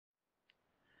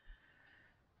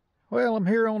Well, I'm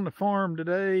here on the farm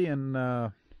today and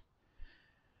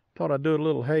thought I'd do a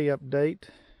little hay update.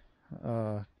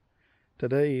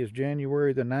 Today is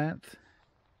January the 9th,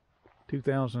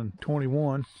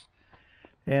 2021,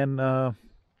 and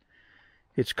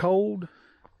it's cold,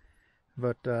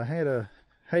 but I had a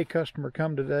hay customer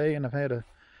come today, and I've had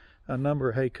a number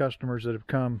of hay customers that have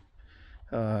come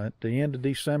at the end of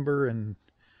December and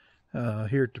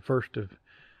here at the first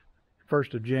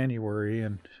of January.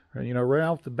 And you know, right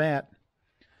off the bat,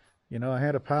 you know, I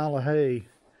had a pile of hay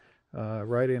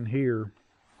right in here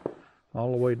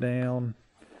all the way down,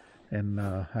 and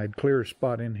I'd cleared a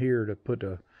spot in here to put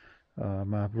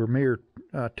my Vermeer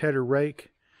tedder rake.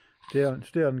 Still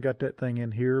haven't got that thing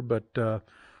in here, but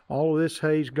all of this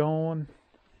hay's gone,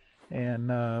 and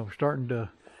we're starting to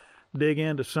dig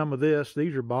into some of this.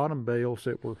 These are bottom bales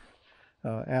that were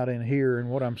out in here, and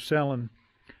what I'm selling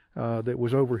that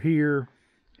was over here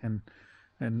and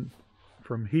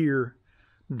from here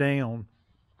down,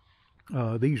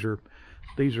 these are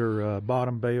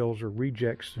bottom bales or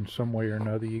rejects in some way or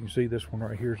another. You can see this one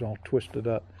right here is all twisted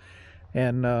up,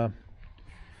 and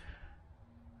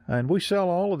we sell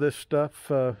all of this stuff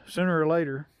sooner or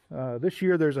later. This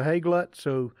year there's a hay glut,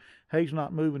 so hay's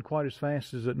not moving quite as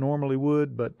fast as it normally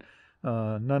would, but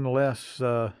nonetheless,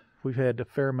 we've had a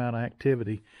fair amount of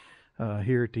activity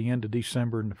here at the end of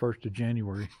December and the 1st of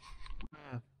January.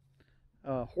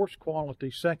 Horse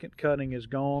quality second cutting is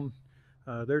gone.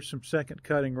 There's some second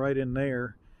cutting right in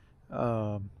there,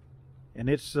 and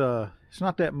it's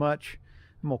not that much.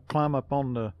 I'm gonna climb up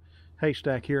on the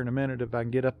haystack here in a minute if I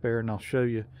can get up there, and I'll show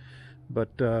you.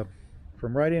 But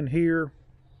from right in here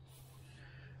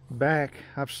back,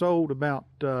 I've sold about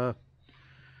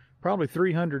probably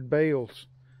 300 bales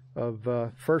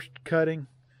of first cutting,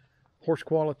 horse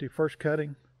quality first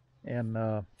cutting, and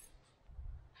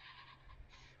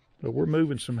so we're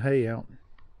moving some hay out.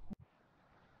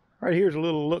 Right here's a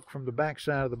little look from the back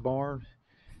side of the barn,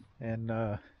 and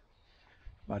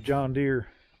my John Deere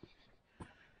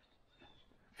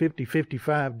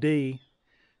 5055D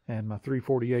and my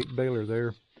 348 baler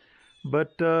there.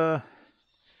 But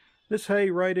this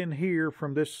hay right in here,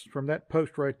 from that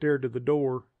post right there to the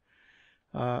door,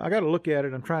 I got to look at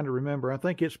it. I'm trying to remember. I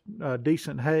think it's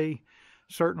decent hay,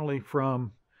 certainly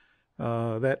from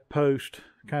that post,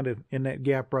 kind of in that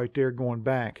gap right there going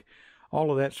back.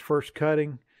 All of that's first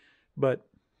cutting, but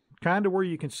kind of where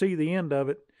you can see the end of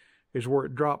it is where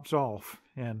it drops off.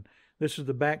 And this is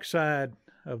the back side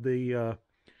of the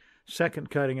second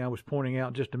cutting I was pointing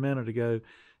out just a minute ago.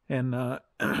 And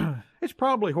it's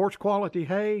probably horse quality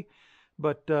hay,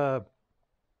 but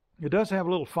it does have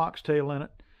a little foxtail in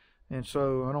it. And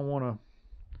so I don't want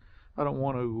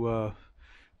to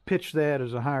pitch that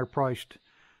as a higher priced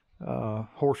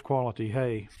horse quality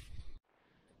hay.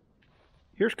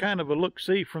 Here's kind of a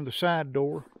look-see from the side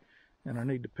door, and I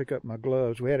need to pick up my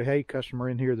gloves. We had a hay customer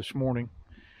in here this morning,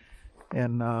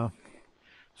 and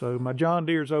so my John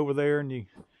Deere's over there, and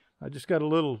I just got a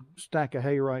little stack of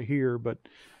hay right here, but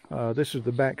this is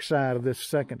the back side of this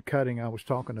second cutting I was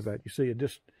talking about. You see,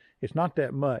 it's not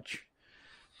that much,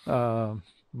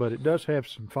 but it does have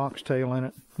some foxtail in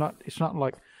it. It's not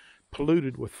like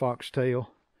polluted with foxtail.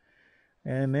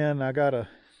 And then I got a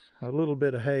little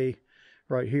bit of hay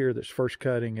right here that's first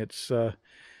cutting. It's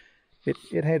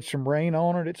it had some rain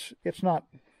on it. It's not,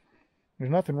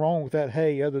 there's nothing wrong with that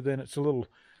hay other than it's a little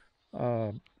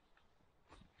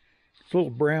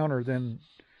browner than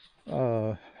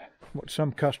what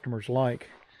some customers like.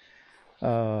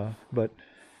 But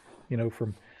you know,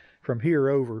 from here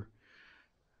over,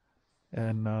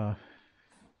 and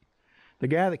the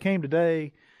guy that came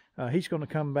today, he's going to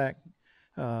come back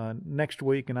next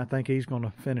week, and I think he's going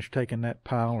to finish taking that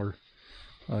pile, or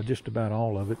just about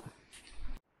all of it.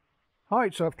 All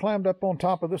right, so I've climbed up on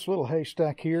top of this little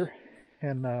haystack here,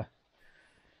 and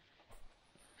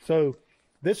so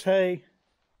this hay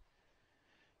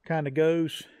kind of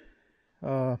goes,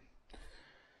 I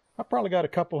probably got a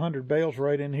couple hundred bales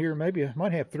right in here. Maybe I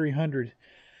might have 300,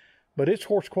 but it's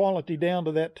horse quality down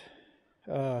to that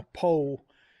pole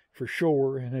for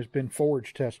sure, and has been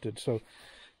forage tested. So,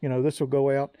 you know, this will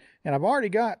go out, and I've already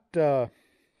got,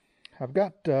 I've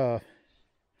got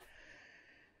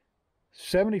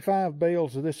 75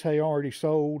 bales of this hay already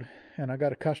sold, and I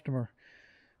got a customer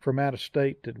from out of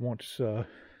state that wants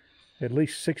at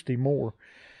least 60 more,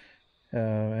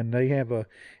 and they have a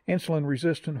insulin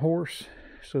resistant horse,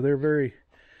 so they're very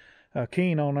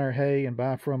keen on their hay and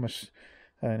buy from us,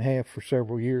 and have for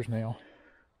several years now.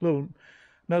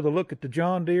 Another look at the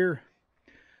John Deere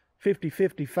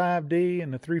 5055D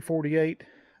and the 348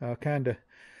 kind of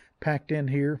packed in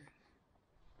here.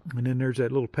 And then there's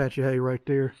that little patch of hay right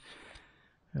there.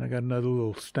 And I got another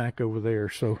little stack over there.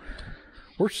 So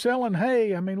we're selling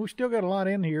hay. I mean, we still got a lot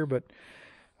in here, but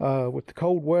with the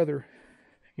cold weather,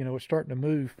 you know, it's starting to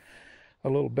move a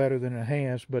little better than it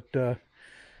has. But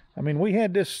I mean, we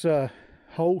had this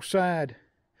whole side,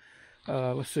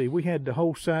 let's see, we had the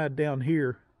whole side down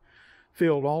here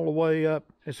filled all the way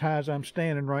up as high as I'm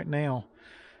standing right now,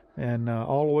 and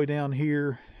all the way down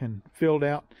here and filled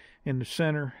out in the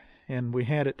center, and we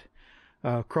had it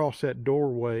across that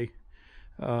doorway,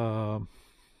 and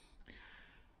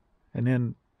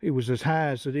then it was as high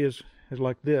as it is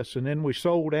like this, and then we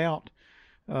sold out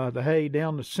the hay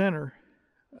down the center,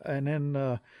 and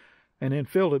then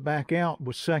filled it back out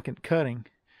with second cutting.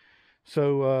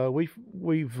 So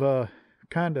we've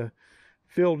kind of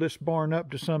filled this barn up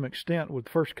to some extent with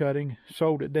first cutting,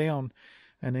 sold it down,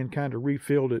 and then kind of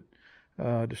refilled it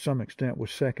to some extent with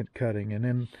second cutting. And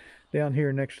then down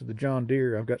here next to the John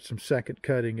Deere, I've got some second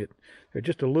cutting. There's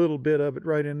just a little bit of it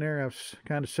right in there. I've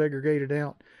kind of segregated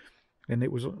out, and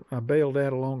I baled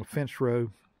that along a fence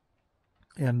row,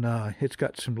 and it's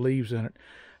got some leaves in it.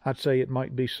 I'd say it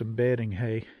might be some bedding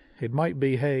hay. It might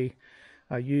be hay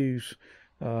I use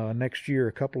next year,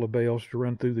 a couple of bales to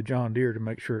run through the John Deere to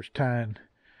make sure it's tying,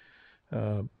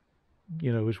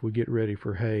 you know, as we get ready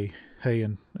for hay.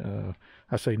 And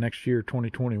I say next year,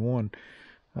 2021.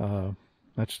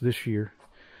 That's this year.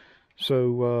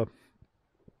 So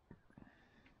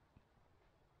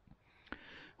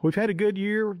we've had a good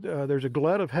year. There's a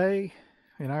glut of hay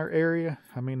in our area.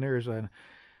 I mean, there's an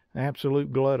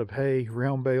absolute glut of hay,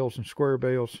 round bales and square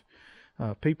bales.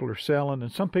 People are selling,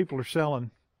 and some people are selling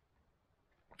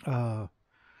some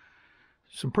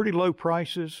pretty low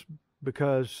prices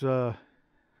because I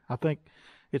think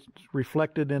it's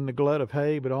reflected in the glut of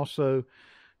hay, but also,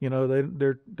 you know,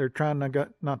 they're trying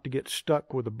not to get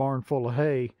stuck with a barn full of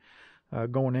hay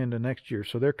going into next year,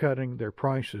 so they're cutting their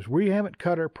prices. We haven't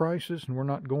cut our prices, and we're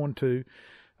not going to.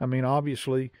 I mean,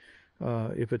 obviously,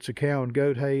 if it's a cow and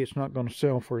goat hay, it's not going to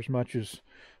sell for as much as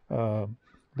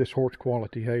this horse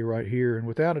quality hay right here. And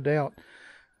without a doubt,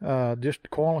 just the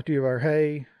quality of our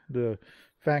hay, the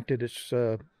fact that it's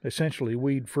essentially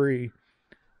weed free,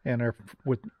 and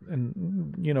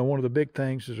you know, one of the big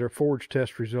things is our forage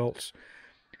test results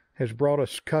has brought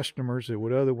us customers that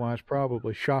would otherwise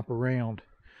probably shop around.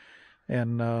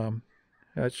 And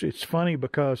it's funny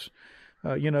because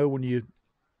you know,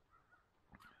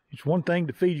 it's one thing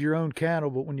to feed your own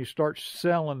cattle, but when you start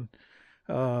selling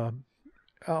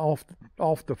off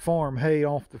the farm, hay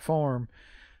off the farm,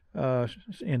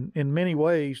 in many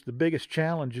ways, the biggest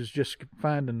challenge is just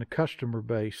finding the customer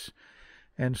base.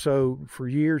 And so for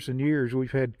years and years,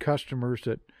 we've had customers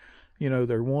that, you know,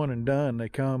 they're one and done. They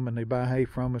come and they buy hay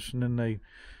from us, and then they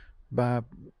buy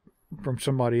from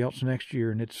somebody else next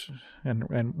year.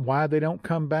 And why they don't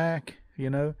come back, you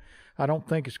know, I don't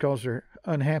think it's because they're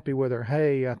unhappy with our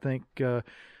hay. I think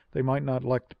they might not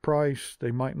like the price.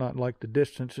 They might not like the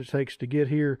distance it takes to get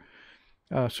here.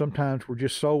 Sometimes we're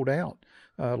just sold out.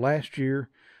 Last year,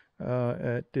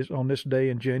 on this day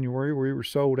in January, we were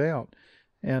sold out.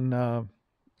 And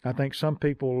I think some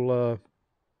people,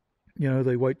 you know,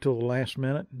 they wait till the last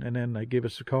minute, and then they give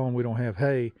us a call and we don't have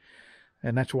hay.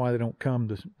 And that's why they don't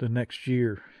come the next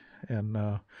year.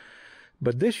 And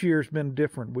but this year's been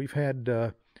different. We've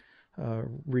had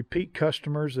repeat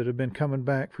customers that have been coming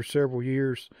back for several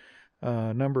years,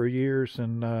 a number of years.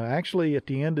 And actually, at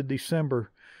the end of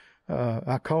December,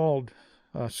 I called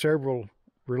several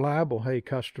reliable hay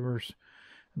customers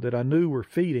that I knew were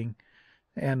feeding,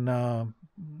 and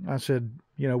I said,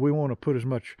 you know, we want to put as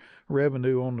much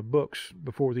revenue on the books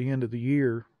before the end of the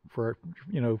year for,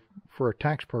 you know, for our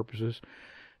tax purposes.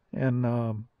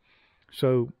 And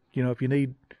so, you know, if you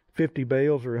need 50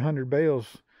 bales or 100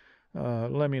 bales,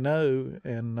 let me know.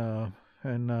 And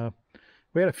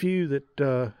we had a few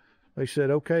that they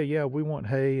said, okay, yeah, we want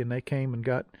hay, and they came and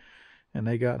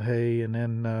they got hay. And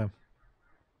then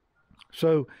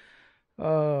so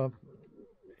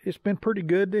it's been pretty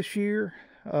good this year.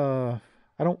 I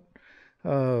don't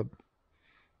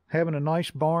having a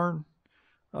nice barn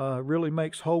really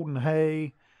makes holding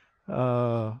hay.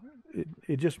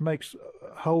 It just makes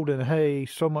holding hay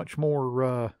so much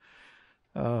more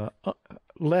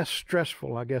less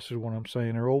stressful, I guess is what I'm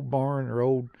saying. Our old barn, our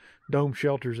old dome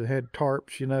shelters that had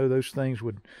tarps, you know, those things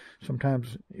would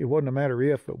sometimes, it wasn't a matter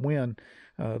if, but when,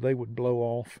 they would blow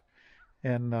off.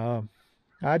 And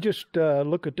I just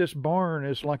look at this barn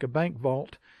as like a bank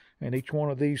vault, and each one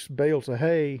of these bales of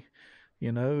hay,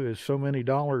 you know, is so many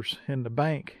dollars in the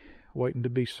bank waiting to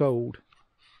be sold.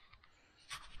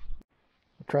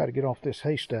 I'll try to get off this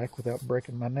haystack without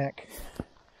breaking my neck,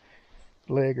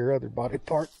 leg, or other body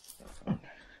part.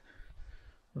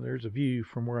 there's a view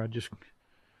from where I just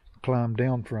climbed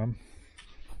down from.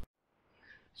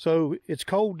 So it's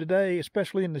cold today,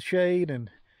 especially in the shade, and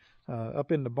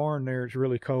up in the barn there it's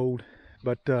really cold,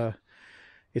 but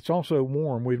it's also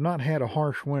warm. We've not had a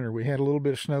harsh winter. We had a little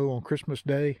bit of snow on Christmas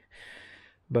Day,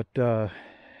 but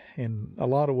in a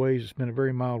lot of ways it's been a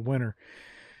very mild winter.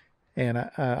 And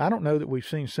I don't know that we've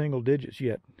seen single digits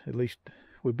yet. At least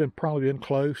we've probably been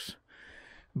close,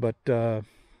 but the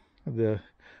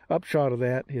upshot of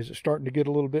that is it's starting to get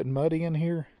a little bit muddy in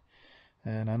here.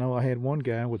 And I know I had one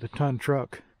guy with a ton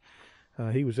truck.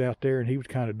 He was out there and he was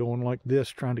kind of doing like this,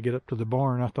 trying to get up to the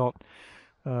barn. I thought,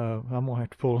 I'm going to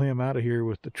have to pull him out of here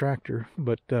with the tractor.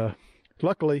 But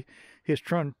luckily, his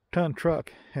ton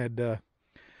truck had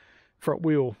front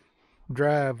wheel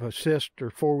drive assist, or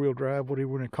four-wheel drive, whatever you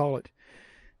want to call it.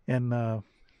 And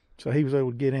so he was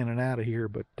able to get in and out of here.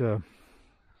 But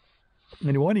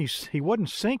anyway, he wasn't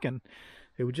sinking.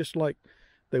 It was just like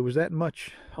there was that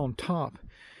much on top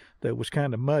that was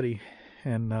kind of muddy,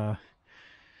 and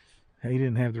he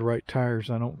didn't have the right tires,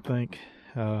 I don't think.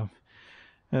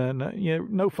 And you know,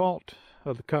 no fault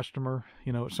of the customer.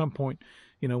 You know, at some point,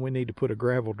 you know, we need to put a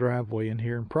gravel driveway in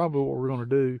here, and probably what we're going to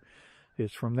do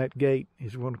is from that gate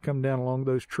is we're going to come down along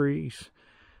those trees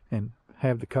and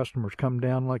have the customers come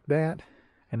down like that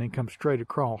and then come straight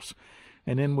across,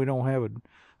 and then we don't have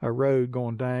a road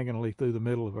going diagonally through the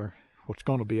middle of what's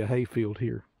going to be a hayfield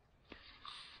here.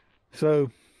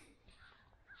 So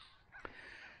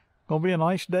gonna be a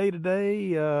nice day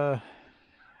today.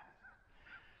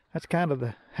 That's kind of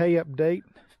the hay update,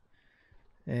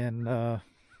 and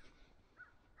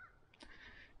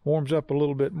warms up a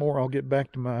little bit more. I'll get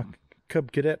back to my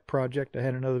Cub Cadet project. I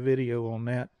had another video on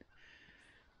that.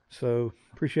 So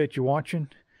appreciate you watching,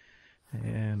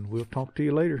 and we'll talk to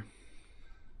you later.